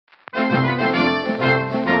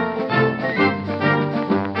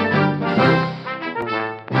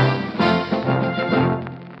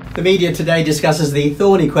The media today discusses the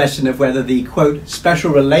thorny question of whether the, quote,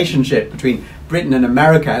 special relationship between Britain and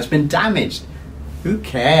America has been damaged. Who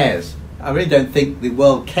cares? I really don't think the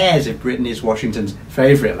world cares if Britain is Washington's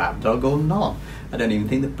favourite lapdog or not. I don't even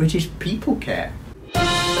think the British people care.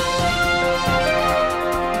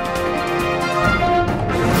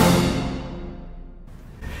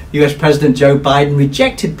 US President Joe Biden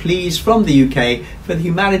rejected pleas from the UK for the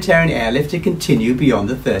humanitarian airlift to continue beyond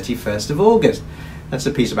the 31st of August. That's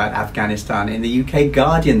a piece about Afghanistan in the UK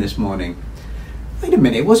Guardian this morning. Wait a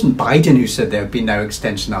minute, it wasn't Biden who said there would be no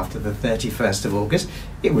extension after the 31st of August.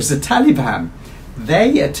 It was the Taliban.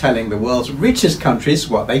 They are telling the world's richest countries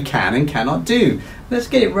what they can and cannot do. Let's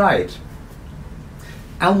get it right.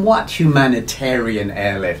 And what humanitarian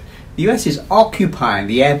airlift? The US is occupying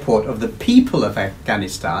the airport of the people of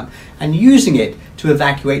Afghanistan and using it to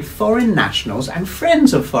evacuate foreign nationals and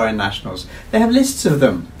friends of foreign nationals. They have lists of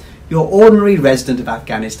them. Your ordinary resident of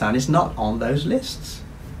Afghanistan is not on those lists.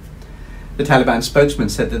 The Taliban spokesman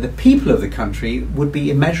said that the people of the country would be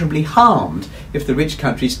immeasurably harmed if the rich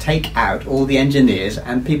countries take out all the engineers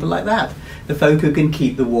and people like that, the folk who can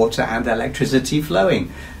keep the water and electricity flowing.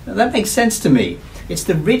 Now, that makes sense to me. It's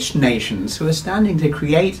the rich nations who are standing to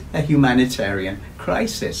create a humanitarian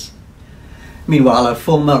crisis. Meanwhile, a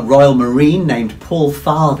former Royal Marine named Paul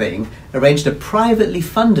Farthing arranged a privately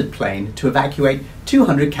funded plane to evacuate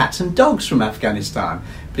 200 cats and dogs from Afghanistan,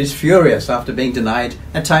 but is furious after being denied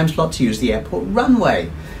a time slot to use the airport runway.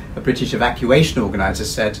 A British evacuation organiser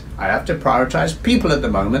said, "I have to prioritise people at the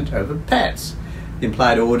moment over pets." The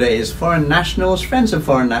implied order is foreign nationals, friends of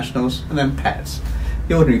foreign nationals, and then pets.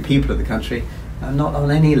 The ordinary people of the country are not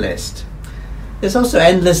on any list. There's also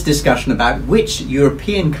endless discussion about which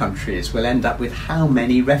European countries will end up with how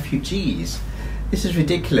many refugees. This is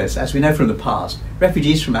ridiculous. As we know from the past,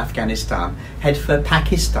 refugees from Afghanistan head for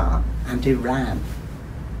Pakistan and Iran.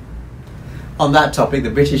 On that topic, the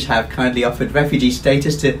British have kindly offered refugee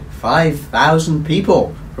status to 5,000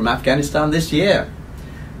 people from Afghanistan this year.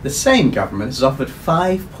 The same government has offered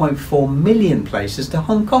 5.4 million places to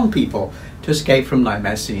Hong Kong people to escape from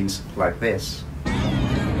nightmare scenes like this.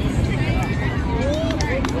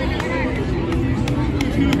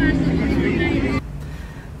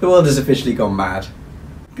 The world has officially gone mad.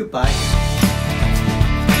 Goodbye.